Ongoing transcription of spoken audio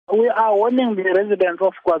We are warning the residents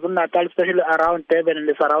of KwaZulu-Natal, especially around Durban and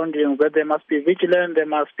the surroundings, that they must be vigilant, they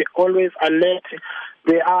must be always alert.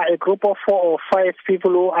 There are a group of 4 or 5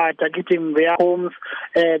 people who are targeting their homes,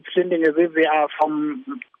 pretending as if they are from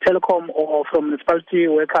Telkom or from municipality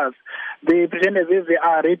workers. They pretend as if they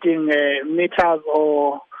are reading meters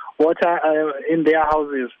or water in their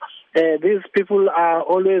houses. These people are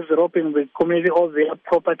always robbing the community of their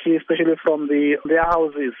property, especially from their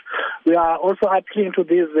houses. We are also appealing to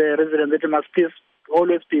these residents that they must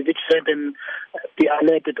always be vigilant and be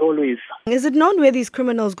alerted always. Is it known where these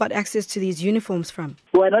criminals got access to these uniforms from?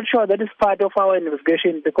 We're not sure. That is part of our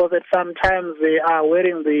investigation, because at some times they are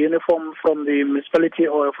wearing the uniform from the municipality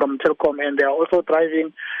or from Telkom, and they are also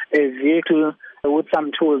driving a vehicle with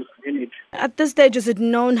some tools in it. At this stage, is it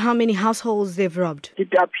known how many households they've robbed?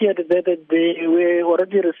 It appeared that we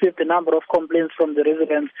already received a number of complaints from the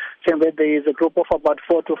residents saying that there is a group of about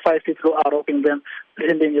 4 to 5 people who are robbing them,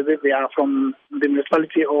 pretending as if they are from the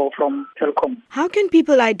municipality or from Telkom. How can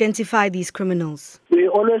people identify these criminals? We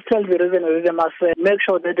always tell the residents that they must make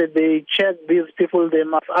sure that they check these people. They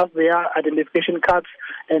must ask their identification cards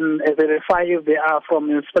and verify if they are from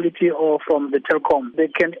municipality or from the Telkom. They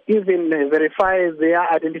can even verify their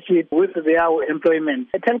identity with their employment.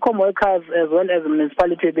 The Telkom workers as well as the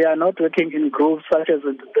municipality, they are not working in groups such as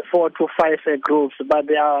the 4 to 5 groups, but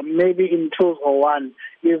they are maybe in 2 or 1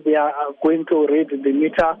 if they are going to read the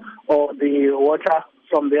meter or the water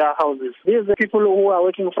from their houses. These are people who are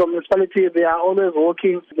working from municipality. They are always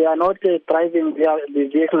working. They are not driving the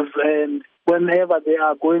vehicles and whenever they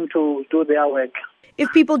are going to do their work.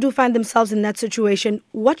 If people do find themselves in that situation,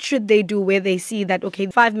 what should they do where they see that, okay,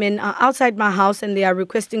 5 men are outside my house and they are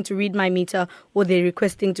requesting to read my meter, or they're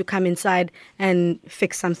requesting to come inside and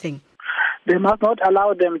fix something? They must not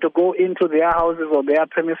allow them to go into their houses or their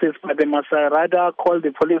premises, but they must rather call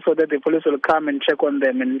the police so that the police will come and check on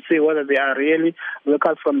them and see whether they are really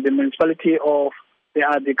workers from the municipality or they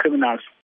are the criminals.